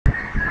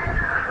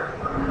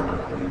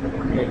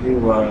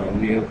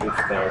we have to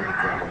start the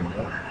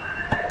calendar.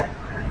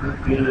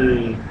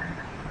 Quickly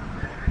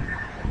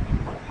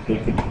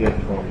take it here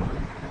from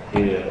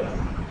here.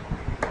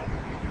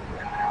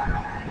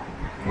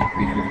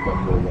 This is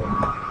combo 1.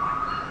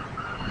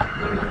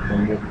 This is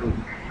combo 2.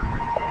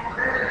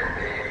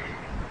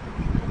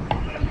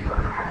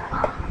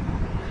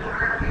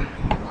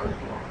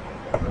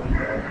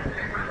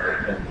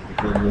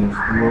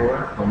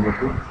 Number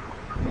 2.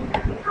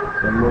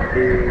 Number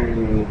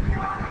 2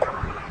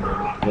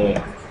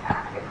 there.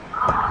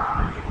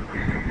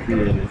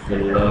 Here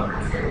select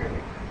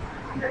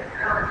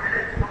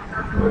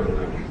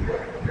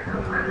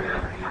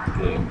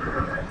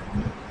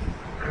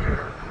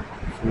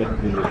select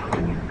the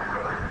listing.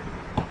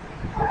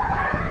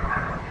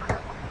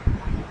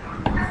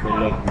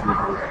 Select the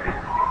listing.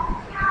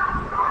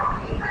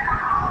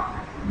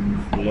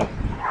 Select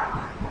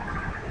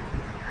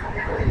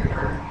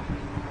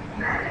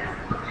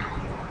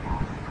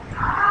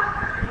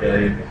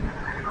type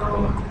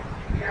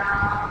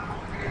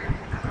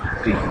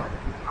T.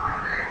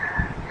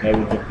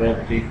 Have the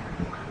property,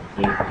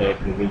 so type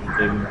the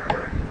vegetable.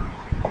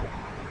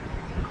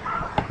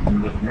 In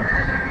this one,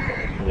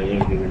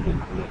 layer we will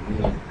display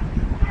here.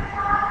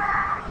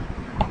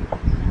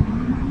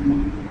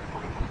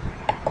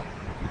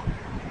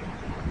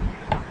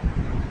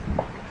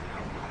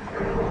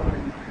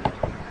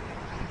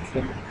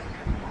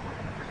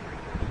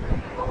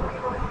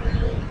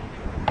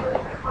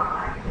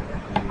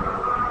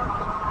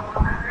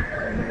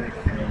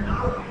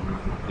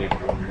 Take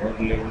one more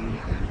level,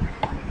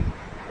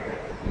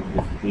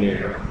 display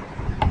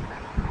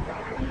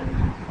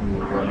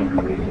one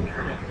region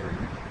selected.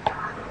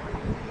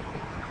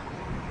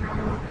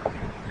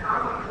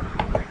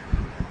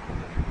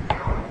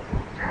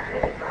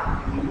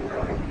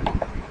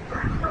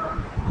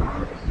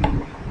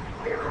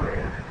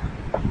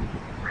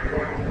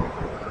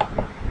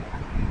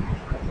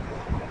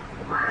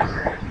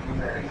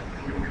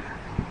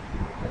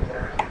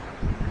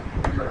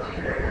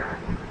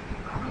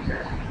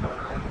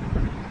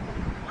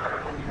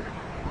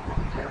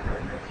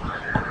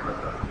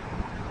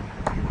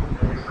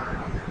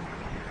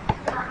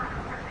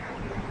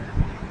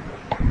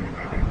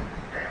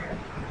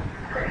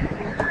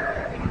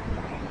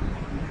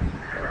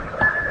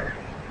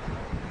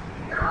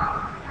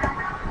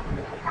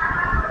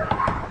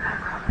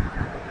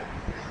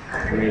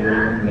 Level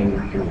 1,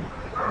 level 2.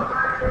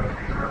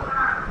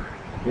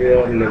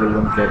 Here level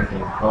 1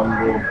 caption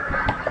combo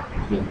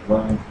is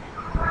 1.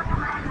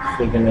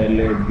 Second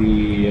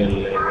LABL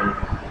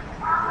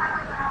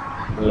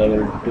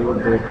level 2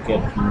 dot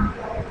caption.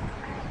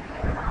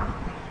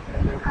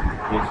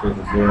 This is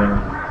there.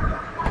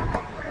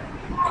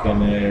 Can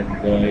add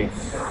guys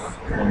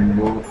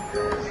combo.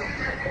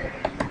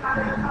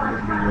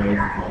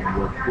 Device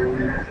combo 2.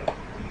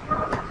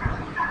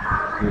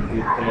 Copy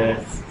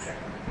paste.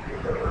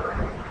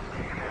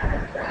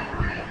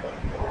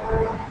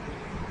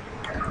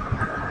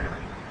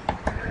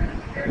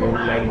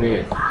 Like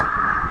this.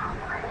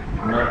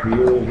 Not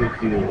use if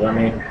you run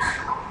it.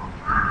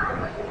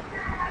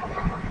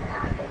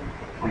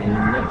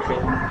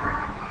 Nothing.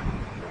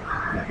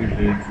 If it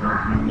is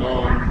not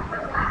non,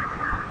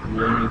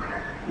 then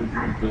it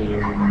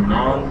is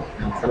non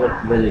and select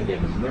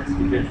vegetable. Means if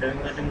you are showing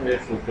nothing,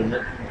 let's open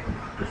nothing.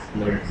 Just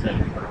let it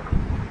send.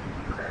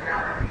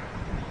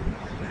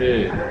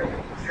 Okay.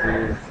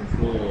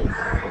 So.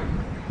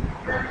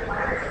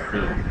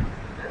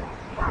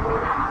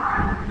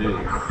 This.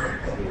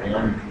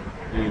 One,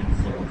 eight,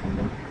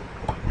 something.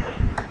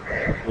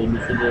 So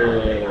this is the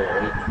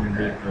action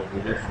date of the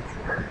list.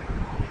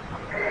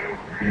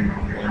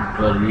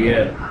 Enter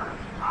here.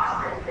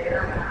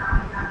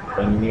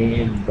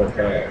 Paneer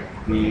butter,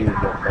 beef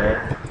butter,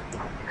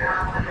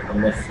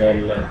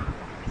 masala.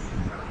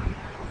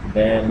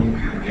 Then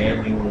again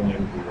you want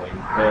to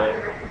enter.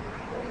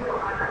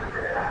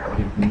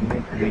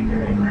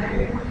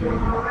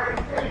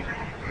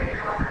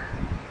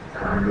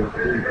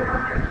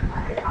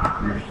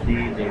 You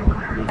see the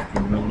just a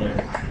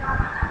minute.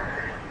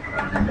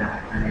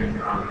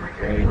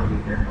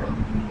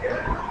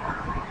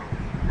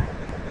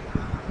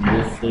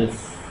 This is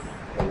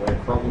our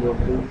combo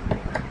 2.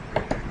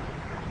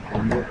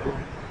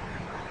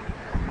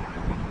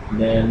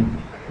 Then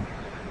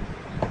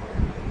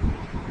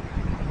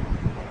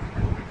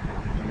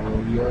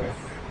yes,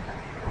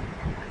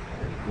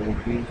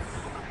 copies.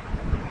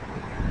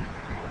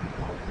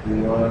 We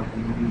are in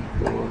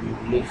the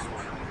list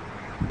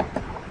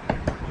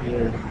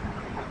here.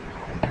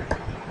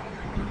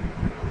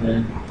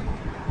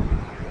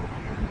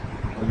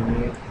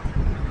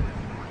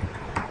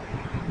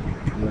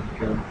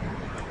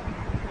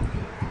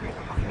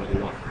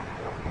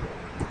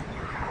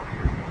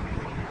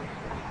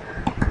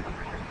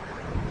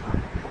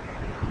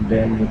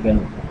 Then you can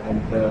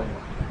enter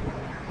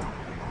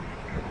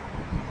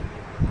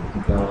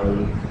dal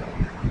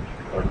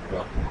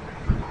tadka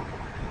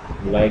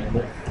like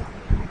this.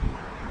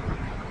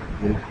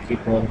 We'll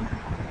keep on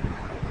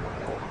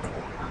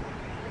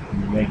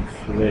mix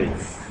veg.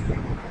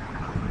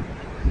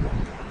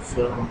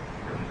 So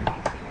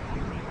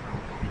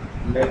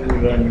Then you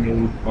run, you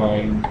will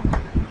find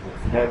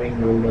having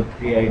all the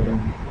three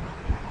items.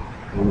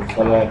 You will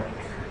select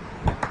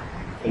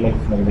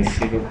from the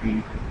zero key,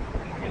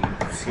 and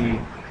you see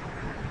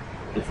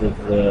this is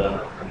the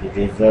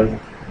result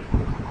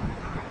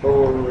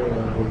for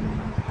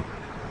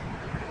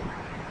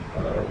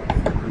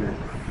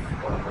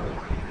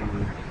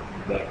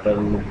better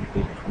look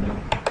picture.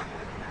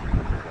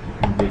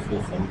 This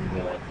is something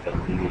that I can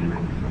really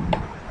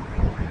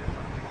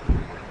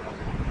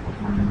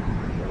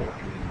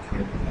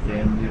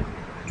change it.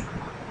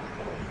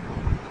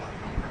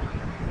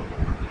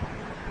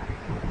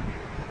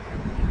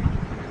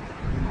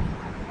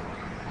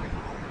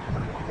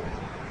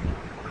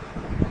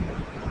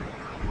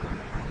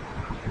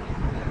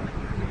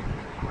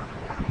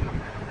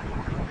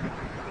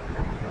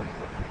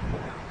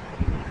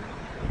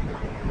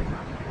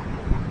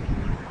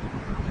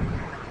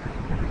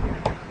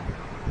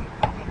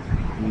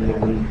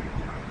 Level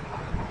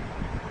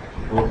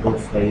photo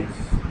size,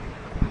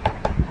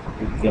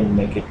 you can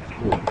make it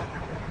true.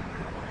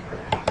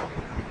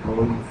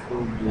 Also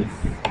this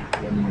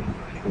can make it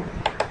true.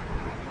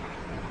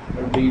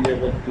 And these are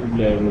the two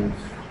levels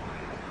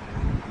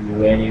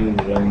when you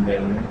run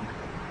them.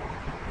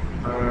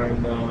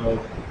 And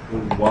you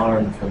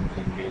want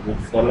something, you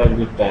just select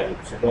the type,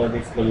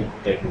 statistically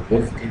type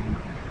visiting.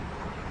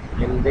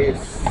 In this,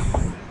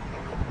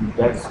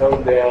 that's how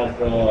they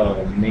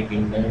are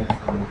making this.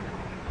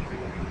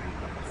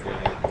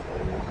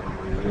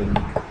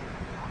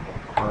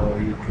 How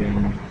you can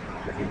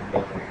keep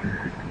the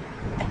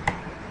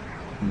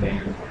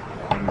then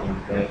and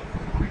back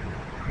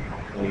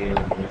where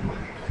the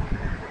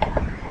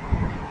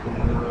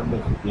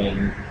display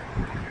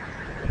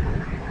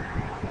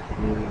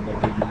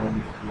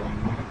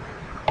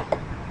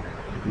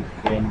you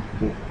can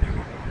put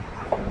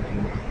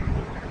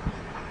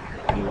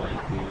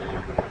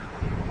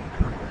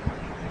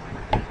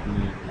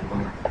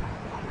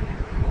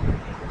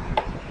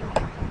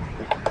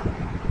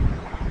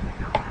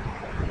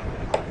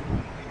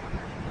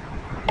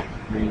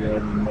we are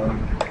not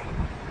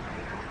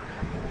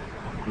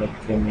like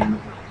coming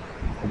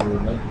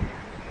over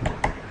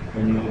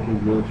when you have to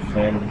go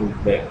send to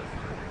back,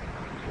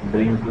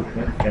 bring to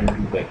front, send to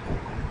back,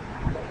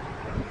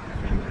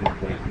 send to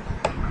back.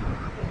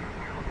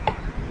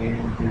 And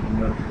it is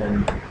not done.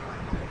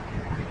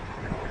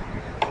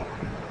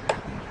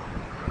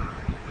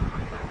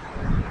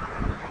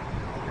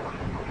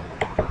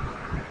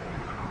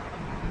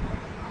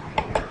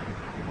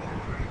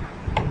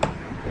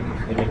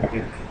 Select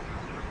it,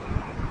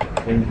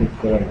 send to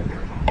current.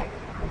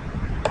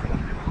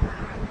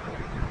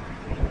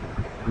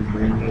 To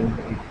bring in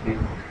it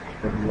is,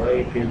 but why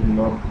it is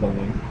not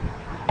coming?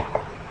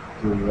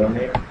 To run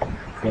it,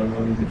 can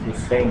this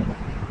is same.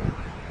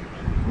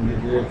 This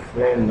is a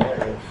frame,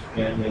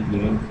 scan is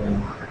giving some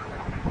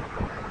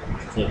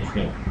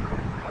instruction.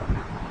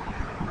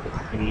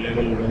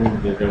 Level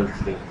 1 results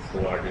is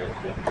what is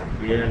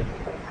here.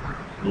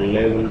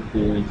 Level 2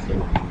 is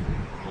something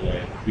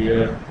like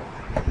here.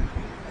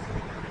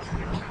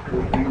 So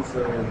these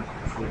are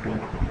certain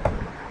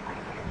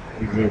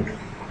results.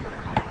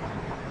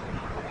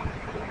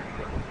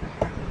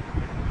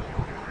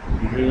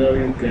 Here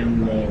you can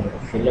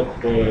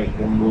select a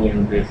combo in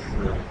this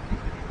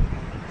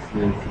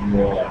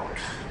more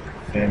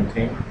same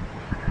thing,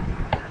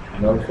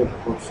 and also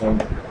put some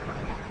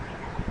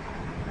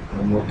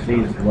number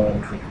 3 is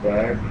not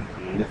required.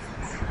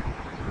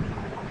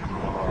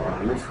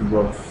 List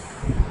box,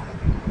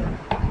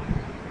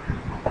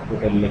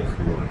 put a list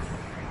box.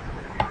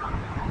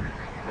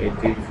 It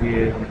is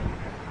here.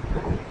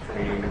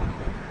 Say,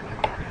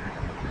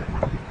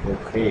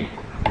 okay,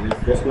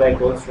 it's just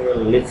like also a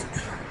list.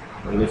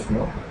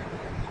 No,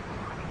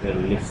 the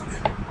list.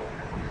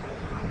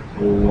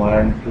 You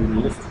want to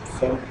list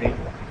something.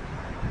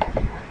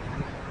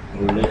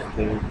 List,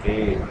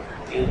 okay,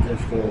 it's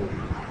just a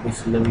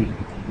distillery.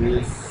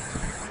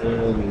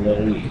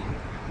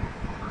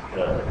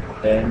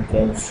 Then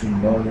comes to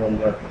normal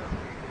water.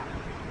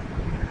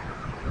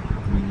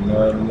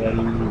 Normal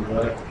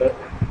water.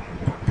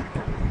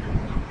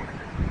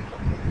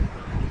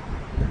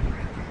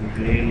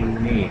 Really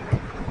neat.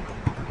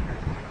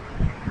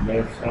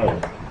 That's how.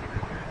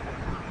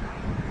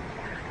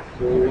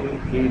 So we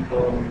keep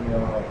on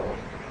your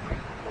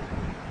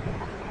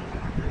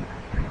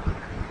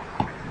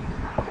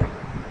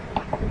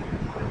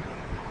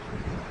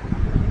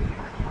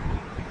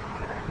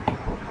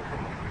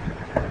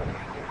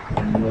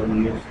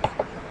list.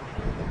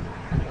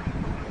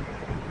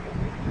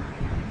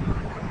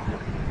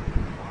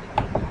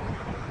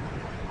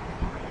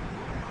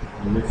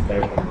 List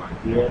item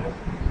here.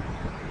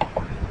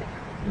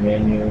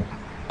 Menu,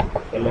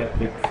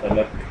 select it,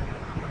 select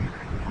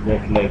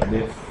just like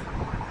this.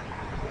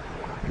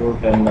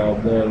 Put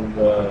another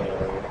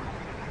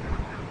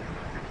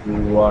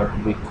what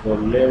we call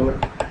level.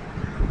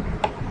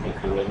 It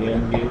will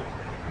again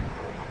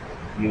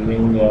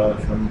giving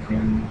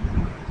something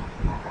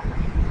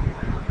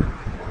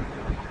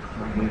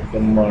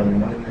command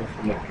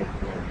select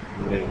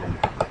level.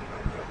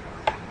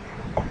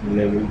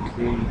 level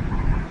 3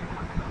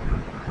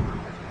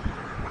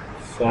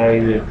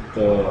 size at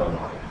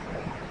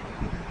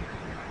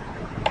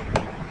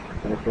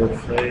photo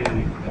size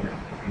we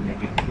can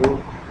make it true.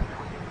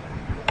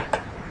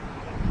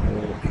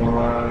 Come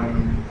on,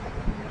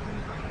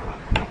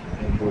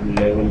 go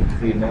level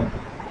 3 now.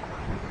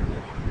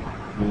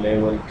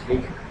 Level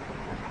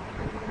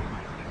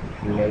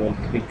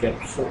 3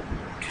 capsule.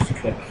 This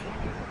capsule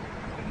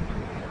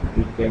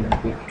we can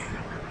put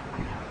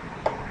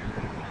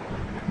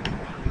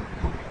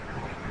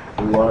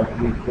what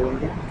we call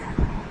it.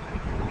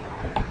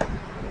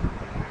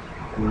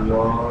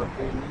 What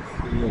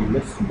is a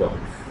list box?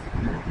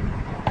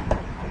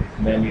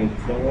 Then you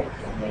come up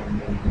and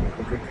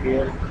put it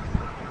here.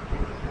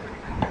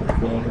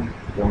 Then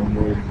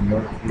combo is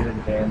not here.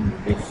 Then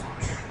list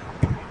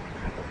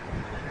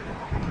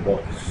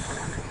box.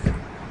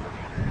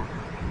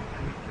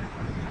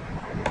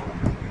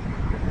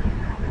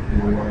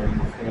 One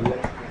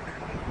select.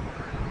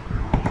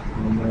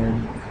 Comment.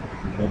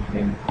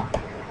 Nothing.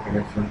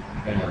 Present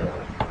error.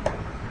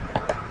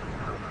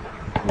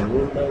 We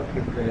ruled out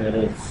if the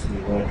errors.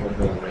 What are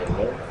the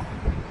errors?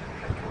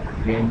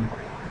 Again.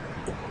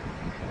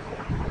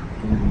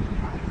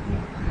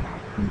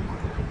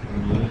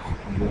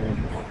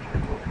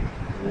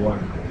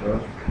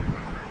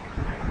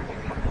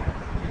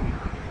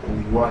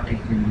 What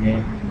is the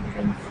name? You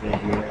can say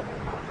here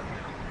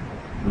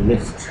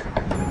list.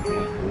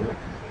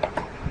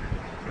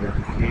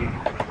 Okay,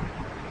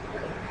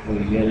 so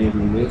here is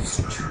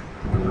list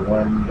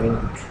one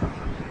dot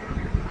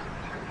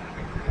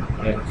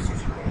text.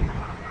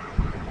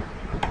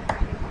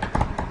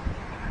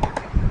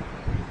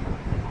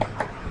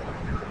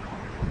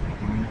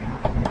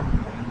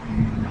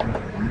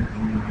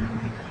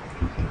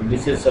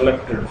 This is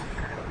selected.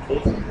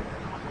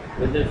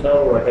 This is how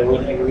whatever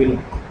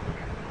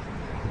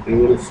you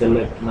will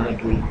select now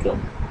it will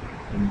come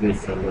in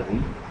this salary.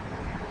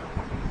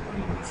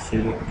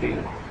 Select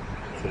it.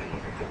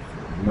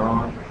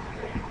 Non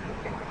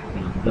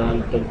null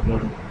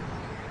term.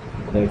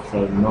 That's a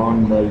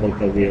non-null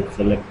that we have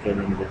selected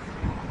in this,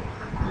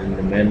 and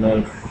the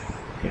manual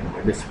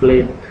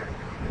display.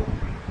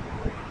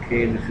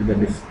 Okay, this is the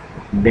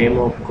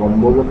demo of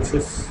combo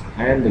boxes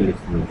and the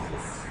list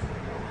boxes.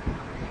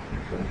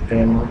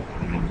 Demo,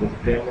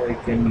 you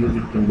can use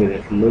it in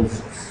various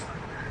lists.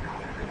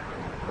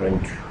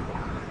 Right.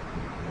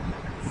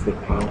 So